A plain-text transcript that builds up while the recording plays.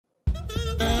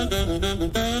I'll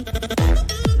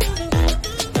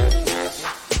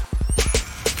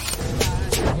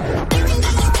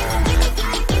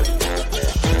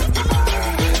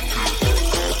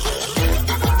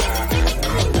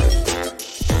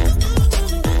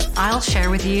share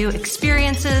with you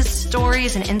experiences,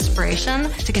 stories, and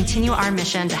inspiration to continue our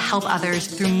mission to help others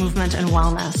through movement and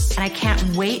wellness. And I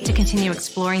can't wait to continue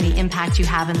exploring the impact you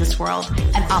have in this world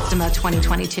at Optima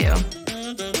 2022.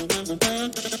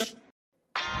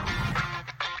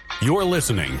 You're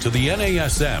listening to the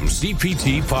NASM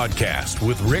CPT podcast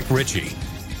with Rick Ritchie,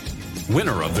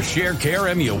 winner of the Share Care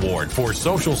Emmy Award for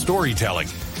Social Storytelling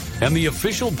and the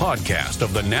official podcast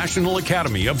of the National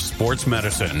Academy of Sports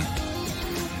Medicine.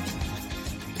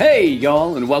 Hey,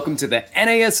 y'all, and welcome to the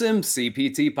NASM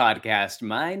CPT podcast.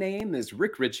 My name is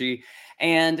Rick Ritchie,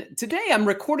 and today I'm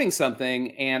recording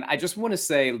something, and I just want to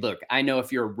say, look, I know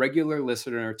if you're a regular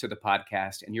listener to the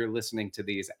podcast and you're listening to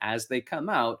these as they come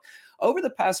out, over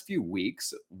the past few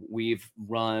weeks, we've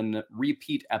run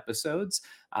repeat episodes,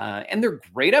 and they're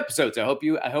great episodes. I hope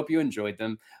you enjoyed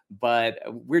them. But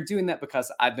we're doing that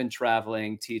because I've been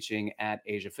traveling, teaching at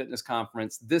Asia Fitness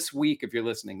Conference. This week, if you're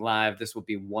listening live, this will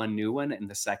be one new one, and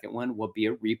the second one will be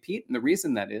a repeat. And the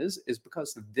reason that is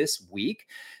because this week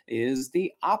is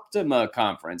the Optima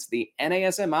Conference, the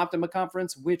NASM Optima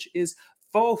Conference, which is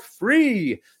for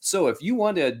free. So if you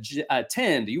want to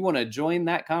attend, you want to join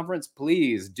that conference,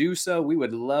 please do so. We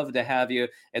would love to have you.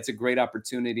 It's a great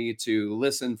opportunity to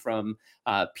listen from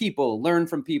people, learn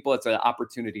from people. It's an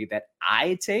opportunity that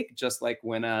I take, just like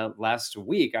when last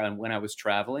week when I was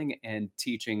traveling and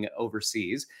teaching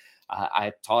overseas.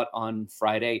 I taught on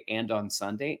Friday and on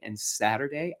Sunday, and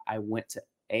Saturday I went to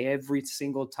every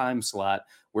single time slot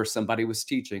where somebody was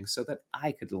teaching so that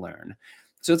I could learn.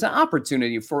 So it's an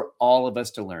opportunity for all of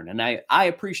us to learn. And I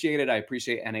appreciate it. I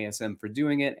appreciate NASM for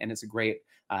doing it. And it's a great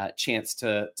chance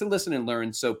to listen and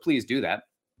learn. So please do that.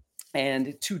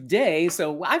 And today,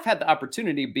 so I've had the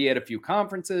opportunity to be at a few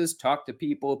conferences, talk to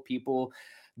people,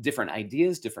 different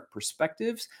ideas, different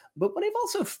perspectives. But what I've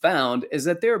also found is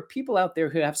that there are people out there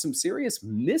who have some serious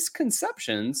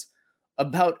misconceptions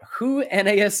about who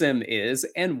NASM is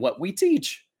and what we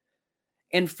teach.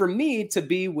 And for me to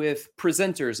be with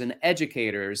presenters and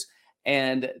educators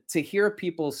and to hear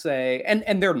people say,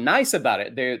 and they're nice about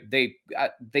it.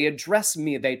 They address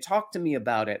me. They talk to me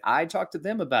about it. I talk to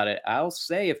them about it. I'll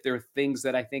say if there are things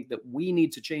that I think that we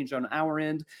need to change on our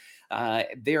end.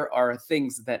 There are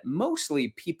things that mostly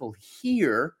people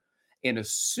hear and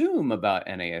assume about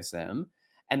NASM.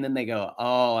 And then they go,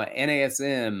 oh,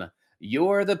 NASM,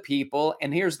 you're the people,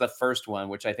 and here's the first one,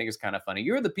 which I think is kind of funny.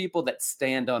 You're the people that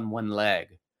stand on one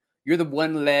leg. You're the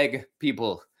one leg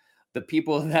people, the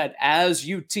people that as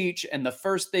you teach and the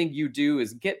first thing you do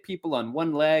is get people on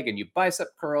one leg and you bicep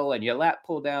curl and you lat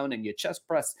pull down and you chest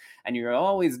press and you're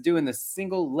always doing the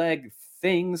single leg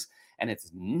things, and it's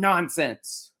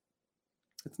nonsense.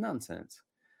 It's nonsense.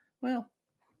 Well,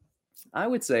 I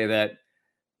would say that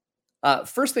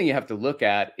first thing you have to look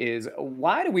at is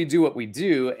why do we do what we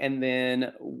do? And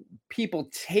then people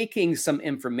taking some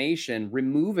information,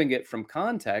 removing it from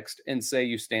context and say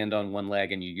you stand on one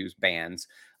leg and you use bands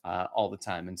all the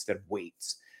time instead of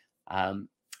weights. And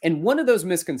one of those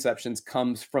misconceptions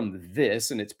comes from this,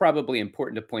 and it's probably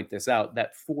important to point this out,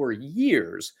 that for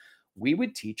years we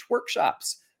would teach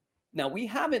workshops. Now, we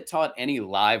haven't taught any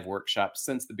live workshops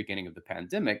since the beginning of the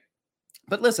pandemic.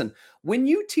 But listen, when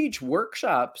you teach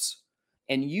workshops,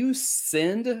 and you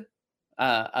send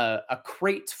a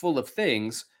crate full of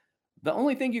things, the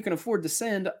only thing you can afford to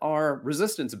send are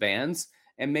resistance bands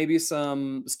and maybe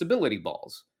some stability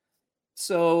balls.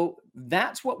 So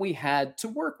that's what we had to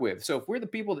work with. So if we're the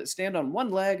people that stand on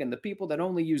one leg and the people that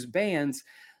only use bands,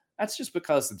 that's just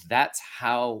because that's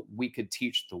how we could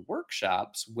teach the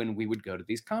workshops when we would go to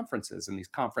these conferences and these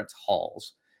conference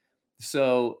halls.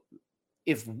 So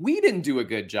if we didn't do a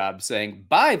good job saying,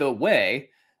 by the way,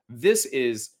 this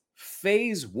is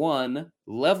phase one,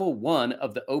 level one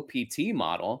of the OPT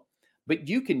model, but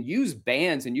you can use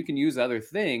bands and you can use other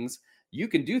things. You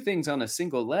can do things on a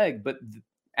single leg, but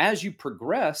as you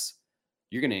progress,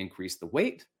 you're going to increase the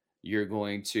weight. You're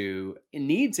going to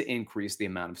need to increase the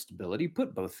amount of stability,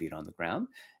 put both feet on the ground,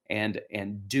 and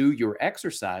do your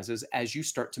exercises as you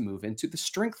start to move into the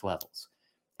strength levels.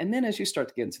 And then as you start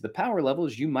to get into the power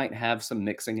levels, you might have some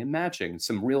mixing and matching,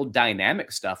 some real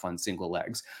dynamic stuff on single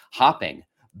legs, hopping,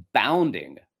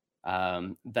 bounding,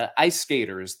 the ice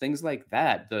skaters, things like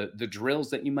that, the drills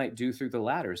that you might do through the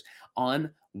ladders on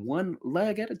one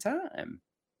leg at a time.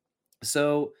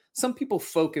 So some people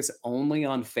focus only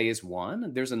on phase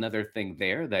one. There's another thing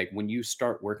there, that when you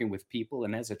start working with people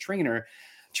and as a trainer,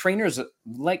 trainers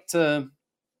like to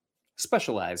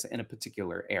specialize in a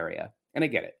particular area. And I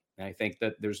get it. And I think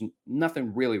that there's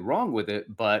nothing really wrong with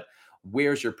it, but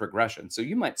where's your progression? So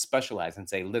you might specialize and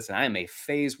say, listen, I am a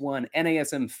phase one,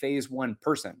 NASM phase one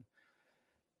person.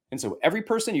 And so every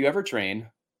person you ever train,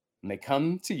 when they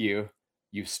come to you,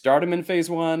 you start them in phase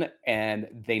one and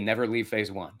they never leave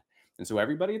phase one. And so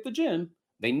everybody at the gym,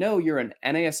 they know you're an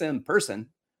NASM person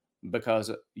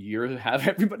because you have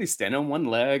everybody stand on one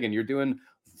leg and you're doing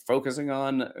focusing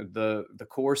on the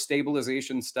core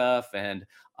stabilization stuff and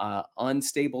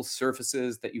unstable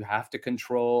surfaces that you have to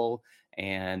control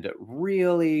and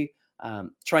really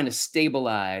trying to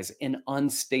stabilize in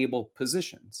unstable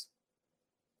positions.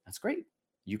 That's great.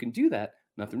 You can do that.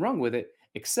 Nothing wrong with it,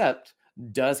 except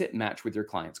does it match with your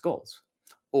client's goals?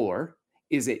 Or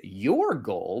is it your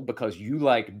goal because you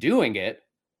like doing it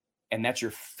and that's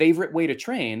your favorite way to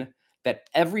train, that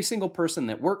every single person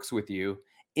that works with you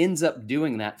ends up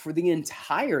doing that for the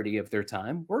entirety of their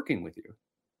time working with you?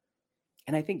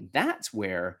 And I think that's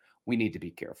where we need to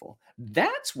be careful.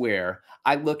 That's where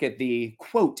I look at the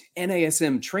quote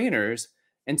NASM trainers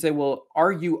and say, well,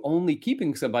 are you only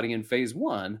keeping somebody in phase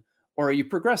one or are you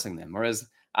progressing them? Or as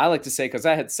I like to say, because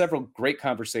I had several great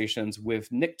conversations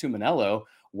with Nick Tuminello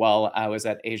while I was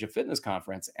at Asia Fitness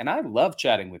Conference, and I love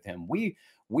chatting with him. We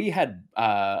had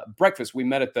breakfast. We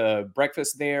met at the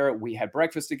breakfast there. We had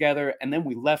breakfast together, and then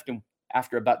we left him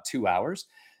after about 2 hours.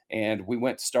 And we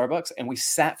went to Starbucks and we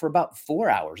sat for about 4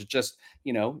 hours, just,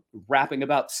 rapping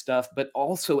about stuff, but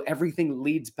also everything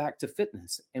leads back to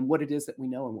fitness and what it is that we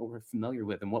know and what we're familiar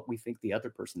with and what we think the other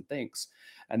person thinks.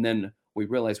 And then we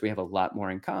realize we have a lot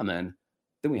more in common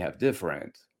than we have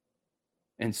different.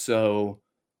 And so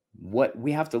what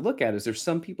we have to look at is there's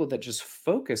some people that just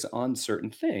focus on certain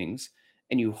things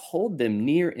and you hold them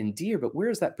near and dear, but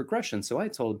where's that progression? So I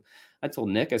told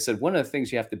Nick, I said, one of the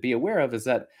things you have to be aware of is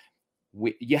that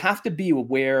you have to be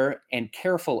aware and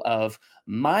careful of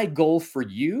my goal for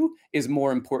you is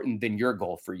more important than your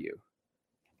goal for you.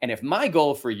 And if my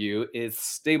goal for you is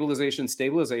stabilization,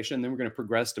 then we're going to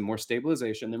progress to more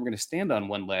stabilization. Then we're going to stand on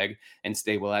one leg and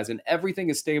stabilize, and everything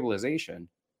is stabilization.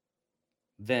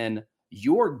 Then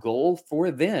your goal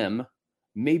for them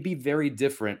may be very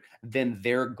different than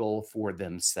their goal for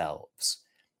themselves.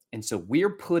 And so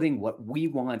we're putting what we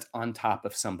want on top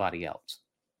of somebody else.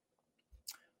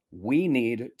 We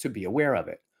need to be aware of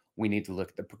it. We need to look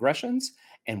at the progressions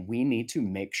and we need to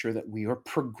make sure that we are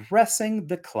progressing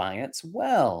the clients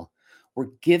well.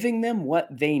 We're giving them what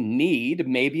they need.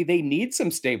 Maybe they need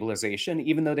some stabilization,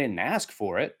 even though they didn't ask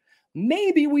for it.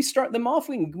 Maybe we start them off,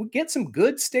 we get some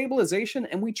good stabilization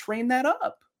and we train that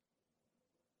up.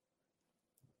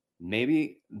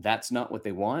 Maybe that's not what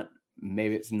they want.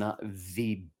 Maybe it's not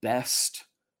the best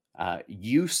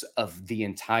use of the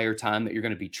entire time that you're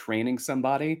going to be training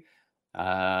somebody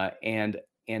and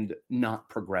not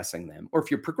progressing them. Or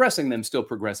if you're progressing them, still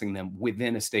progressing them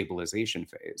within a stabilization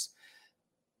phase.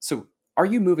 So are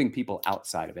you moving people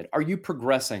outside of it? Are you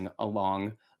progressing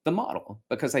along the model?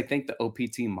 Because I think the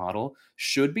OPT model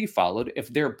should be followed.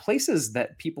 If there are places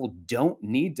that people don't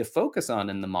need to focus on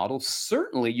in the model,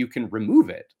 certainly you can remove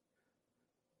it.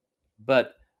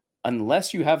 But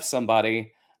unless you have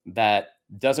somebody that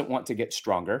doesn't want to get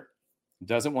stronger,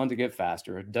 doesn't want to get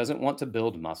faster, doesn't want to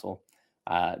build muscle,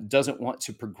 doesn't want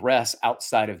to progress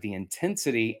outside of the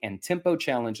intensity and tempo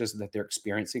challenges that they're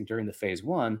experiencing during the phase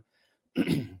one,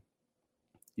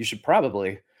 you should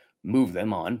probably move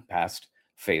them on past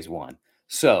phase one.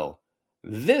 So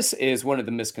this is one of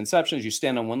the misconceptions. You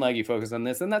stand on one leg, you focus on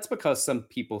this, and that's because some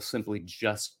people simply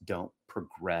just don't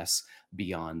progress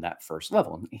beyond that first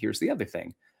level. And here's the other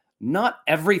thing. Not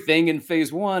everything in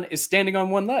phase one is standing on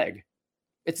one leg.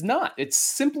 It's not. It's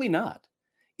simply not.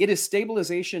 It is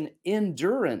stabilization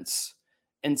endurance.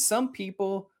 And some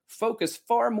people focus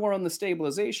far more on the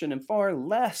stabilization and far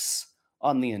less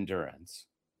on the endurance.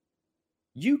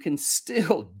 You can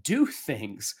still do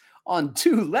things on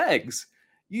two legs.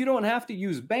 You don't have to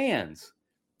use bands.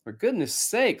 For goodness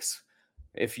sakes,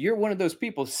 if you're one of those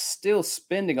people still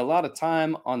spending a lot of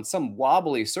time on some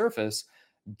wobbly surface,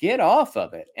 get off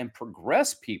of it and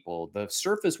progress, people. The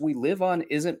surface we live on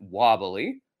isn't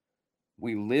wobbly.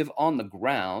 We live on the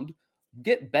ground.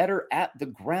 Get better at the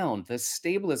ground. The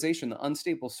stabilization, the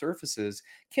unstable surfaces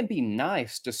can be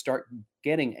nice to start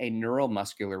getting a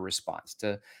neuromuscular response,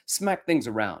 to smack things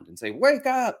around and say, wake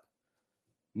up,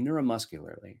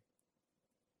 neuromuscularly.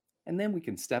 And then we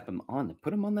can step them on and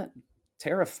put them on that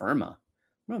terra firma,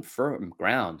 on firm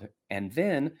ground. And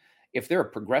then if there are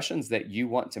progressions that you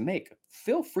want to make,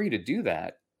 feel free to do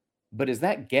that. But is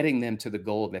that getting them to the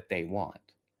goal that they want?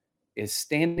 Is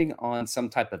standing on some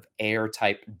type of air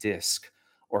type disc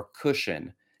or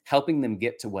cushion helping them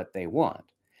get to what they want.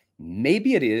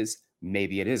 Maybe it is,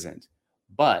 maybe it isn't.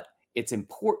 But it's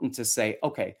important to say,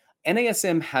 okay,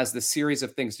 NASM has the series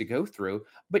of things to go through,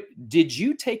 but did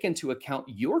you take into account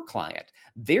your client,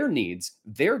 their needs,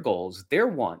 their goals, their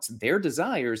wants, their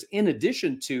desires, in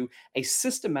addition to a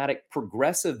systematic,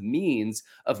 progressive means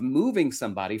of moving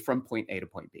somebody from point A to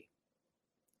point B?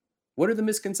 What are the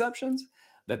misconceptions?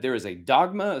 That there is a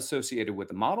dogma associated with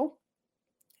the model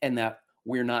and that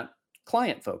we're not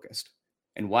client focused.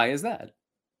 And why is that?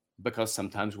 Because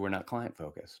sometimes we're not client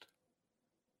focused.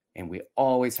 And we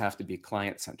always have to be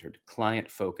client-centered,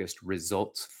 client-focused,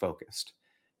 results-focused,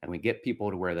 and we get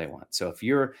people to where they want. So if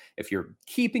you're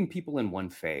keeping people in one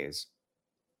phase,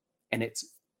 and it's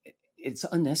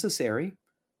unnecessary,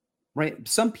 right?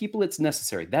 Some people it's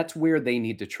necessary. That's where they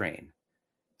need to train.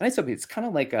 And I tell people it's kind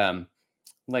of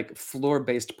like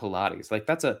floor-based Pilates. Like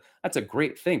that's a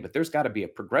great thing, but there's got to be a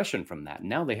progression from that.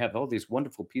 Now they have all these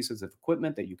wonderful pieces of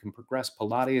equipment that you can progress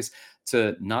Pilates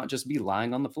to not just be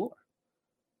lying on the floor.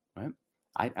 Right.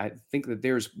 I think that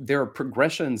there are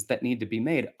progressions that need to be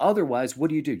made. Otherwise, what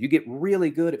do? You get really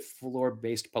good at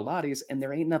floor-based Pilates, and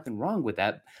there ain't nothing wrong with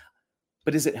that.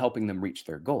 But is it helping them reach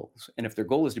their goals? And if their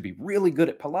goal is to be really good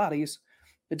at Pilates,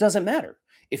 it doesn't matter.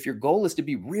 If your goal is to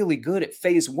be really good at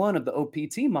phase 1 of the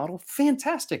OPT model,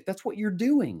 fantastic. That's what you're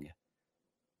doing.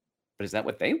 But is that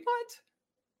what they want?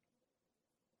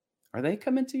 Are they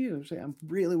coming to you and say, I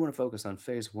really want to focus on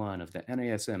phase 1 of the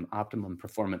NASM optimum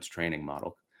performance training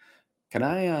model? Can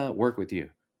I work with you?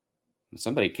 If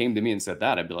somebody came to me and said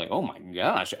that, I'd be like, oh my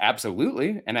gosh,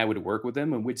 absolutely. And I would work with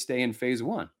them and we'd stay in phase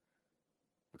 1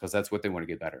 because that's what they want to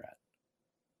get better at.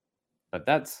 But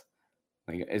that's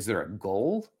like, is there a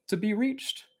goal to be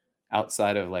reached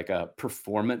outside of like a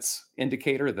performance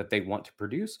indicator that they want to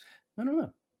produce? I don't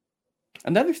know.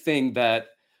 Another thing that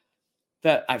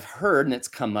I've heard and it's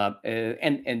come up,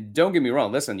 and don't get me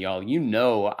wrong, listen,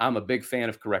 y'all, I'm a big fan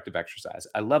of corrective exercise.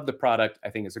 I love the product.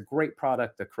 I think it's a great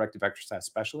product, the Corrective Exercise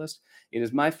Specialist. It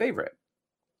is my favorite,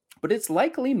 but it's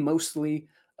likely mostly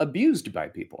abused by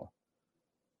people.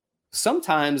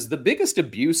 Sometimes the biggest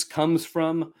abuse comes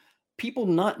from people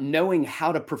not knowing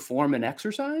how to perform an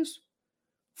exercise.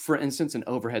 For instance, an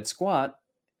overhead squat,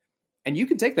 and you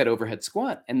can take that overhead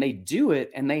squat and they do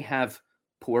it and they have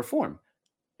poor form.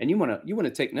 And you want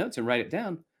to take notes and write it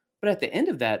down. But at the end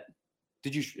of that,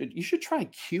 you should try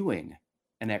cueing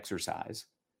an exercise.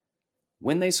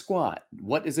 When they squat,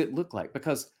 what does it look like?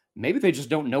 Because maybe they just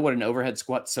don't know what an overhead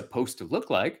squat's supposed to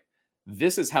look like.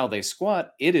 This is how they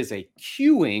squat. It is a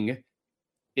cueing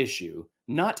issue,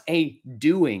 not a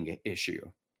doing issue.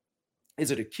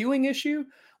 Is it a cueing issue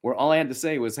where all I had to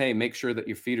say was, hey, make sure that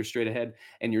your feet are straight ahead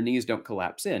and your knees don't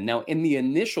collapse in? Now, in the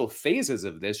initial phases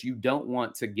of this, you don't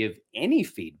want to give any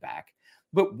feedback.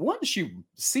 But once you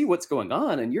see what's going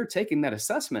on and you're taking that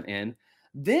assessment in,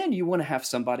 then you want to have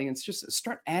somebody and just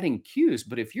start adding cues.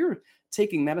 But if you're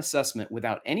taking that assessment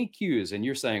without any cues and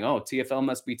you're saying, oh, TFL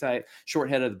must be tight, short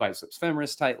head of the biceps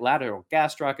femoris tight, lateral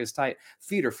gastroc is tight,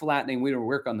 feet are flattening, we need to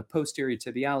work on the posterior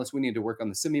tibialis, we need to work on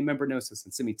the semimembranosus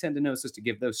and semitendinosus to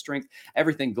give those strength,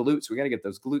 everything glutes, we got to get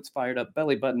those glutes fired up,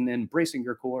 belly button in, bracing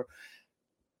your core.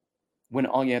 When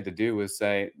all you had to do was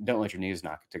say, don't let your knees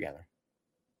knock together.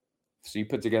 So you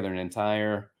put together an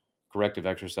entire corrective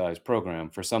exercise program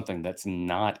for something that's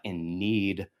not in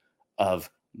need of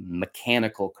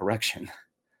mechanical correction.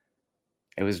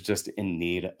 It was just in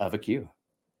need of a cue.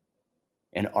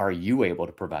 And are you able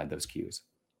to provide those cues?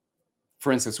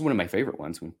 For instance, one of my favorite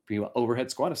ones, when people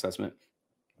overhead squat assessment,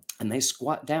 and they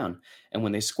squat down. And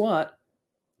when they squat,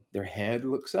 their head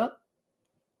looks up.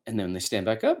 And then when they stand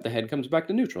back up, the head comes back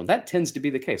to neutral. That tends to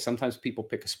be the case. Sometimes people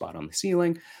pick a spot on the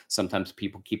ceiling. Sometimes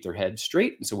people keep their head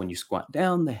straight. And so when you squat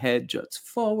down, the head juts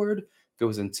forward,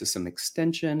 goes into some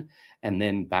extension, and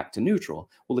then back to neutral.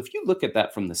 Well, if you look at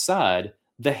that from the side,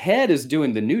 the head is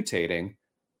doing the nutating,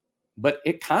 but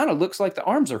it kind of looks like the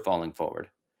arms are falling forward.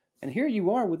 And here you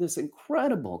are with this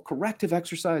incredible corrective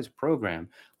exercise program.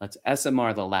 Let's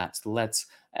SMR the lats. Let's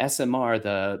SMR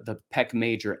the pec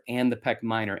major and the pec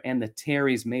minor and the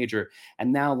teres major.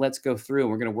 And now let's go through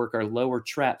and we're going to work our lower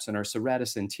traps and our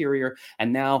serratus anterior.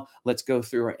 And now let's go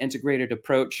through our integrated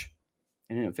approach.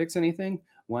 And didn't fix anything?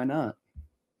 Why not?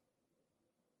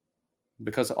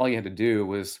 Because all you had to do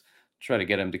was try to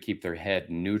get them to keep their head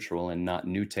neutral and not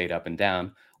nutate up and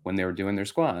down when they were doing their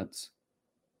squats.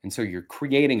 And so you're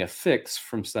creating a fix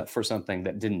for something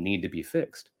that didn't need to be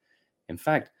fixed. In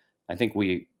fact, I think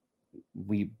we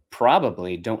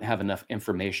probably don't have enough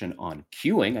information on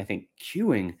cueing. I think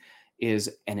cueing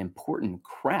is an important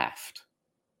craft.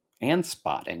 and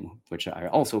spotting, which I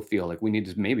also feel like we need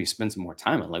to maybe spend some more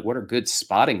time on. Like, what are good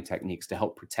spotting techniques to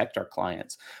help protect our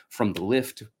clients from the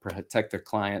lift, protect their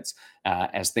clients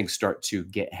as things start to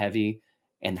get heavy?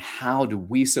 And how do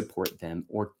we support them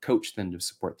or coach them to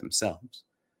support themselves?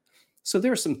 So,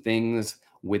 there are some things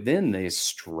within these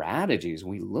strategies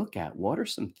we look at. What are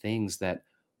some things that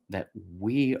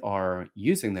we are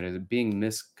using that are being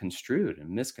misconstrued and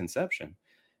misconception?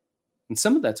 And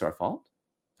some of that's our fault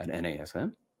at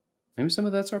NASM. Maybe some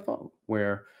of that's our fault,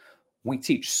 where we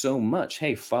teach so much,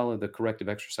 hey, follow the corrective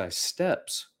exercise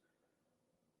steps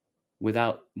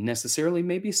without necessarily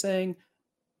maybe saying,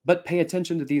 but pay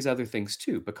attention to these other things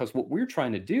too, because what we're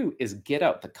trying to do is get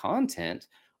out the content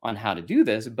on how to do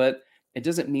this, but it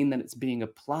doesn't mean that it's being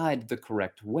applied the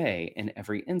correct way in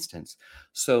every instance.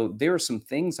 So there are some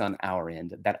things on our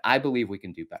end that I believe we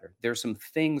can do better. There are some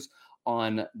things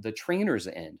on the trainer's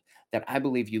end that I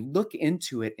believe you look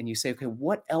into it and you say, okay,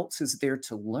 what else is there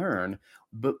to learn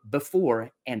before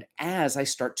and as I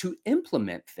start to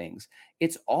implement things?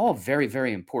 It's all very,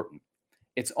 very important.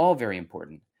 It's all very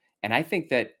important. And I think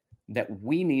that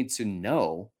we need to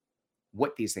know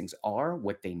what these things are,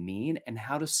 what they mean, and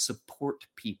how to support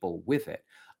people with it.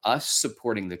 Us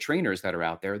supporting the trainers that are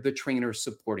out there, the trainers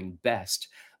supporting best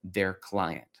their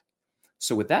client.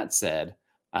 So, with that said,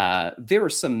 there are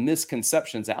some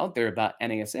misconceptions out there about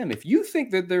NASM. If you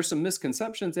think that there's some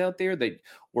misconceptions out there that,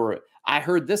 or I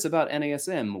heard this about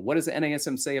NASM, what does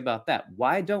NASM say about that?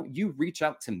 Why don't you reach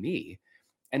out to me?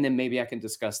 And then maybe I can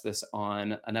discuss this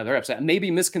on another episode.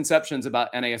 Maybe misconceptions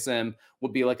about NASM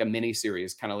would be like a mini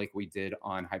series, kind of like we did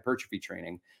on hypertrophy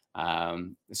training.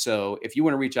 So if you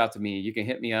want to reach out to me, you can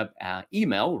hit me up at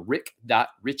email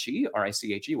rick.richey,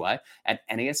 R-I-C-H-E-Y, at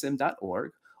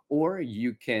nasm.org. Or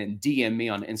you can DM me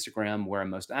on Instagram, where I'm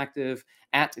most active,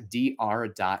 at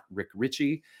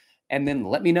dr.rickritchie. And then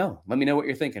let me know. Let me know what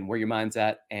you're thinking, where your mind's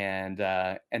at, and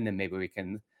then maybe we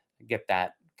can get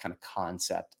that kind of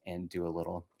concept and do a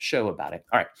little show about it.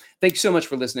 All right. Thank you so much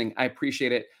for listening. I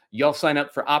appreciate it. Y'all sign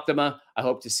up for Optima. I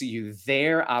hope to see you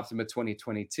there, Optima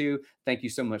 2022. Thank you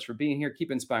so much for being here.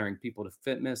 Keep inspiring people to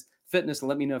fitness. And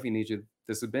let me know if you need you.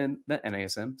 This has been the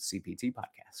NASM CPT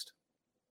podcast.